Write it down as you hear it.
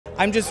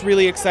I'm just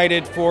really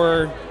excited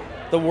for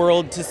the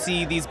world to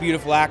see these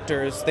beautiful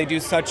actors. They do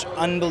such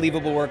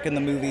unbelievable work in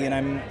the movie,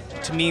 and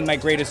to me, my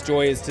greatest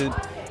joy is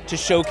to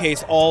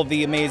showcase all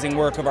the amazing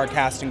work of our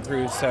cast and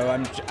crew. So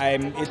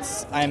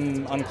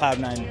I'm on cloud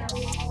nine.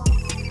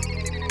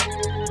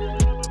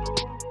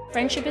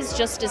 Friendship is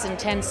just as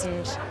intense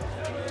and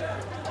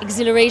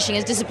exhilarating,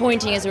 as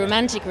disappointing as a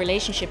romantic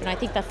relationship, and I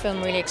think that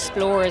film really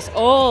explores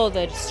all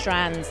the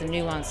strands and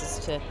nuances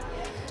to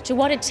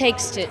what it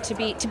takes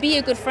to be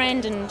a good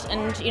friend,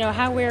 and you know,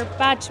 how we're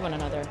bad to one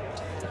another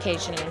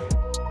occasionally.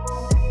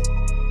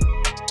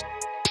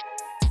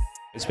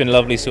 It's been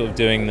lovely sort of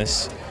doing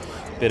this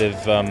bit of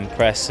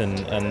press,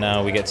 and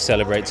now we get to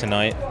celebrate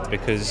tonight,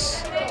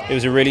 because it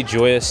was a really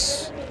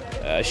joyous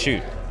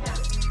shoot.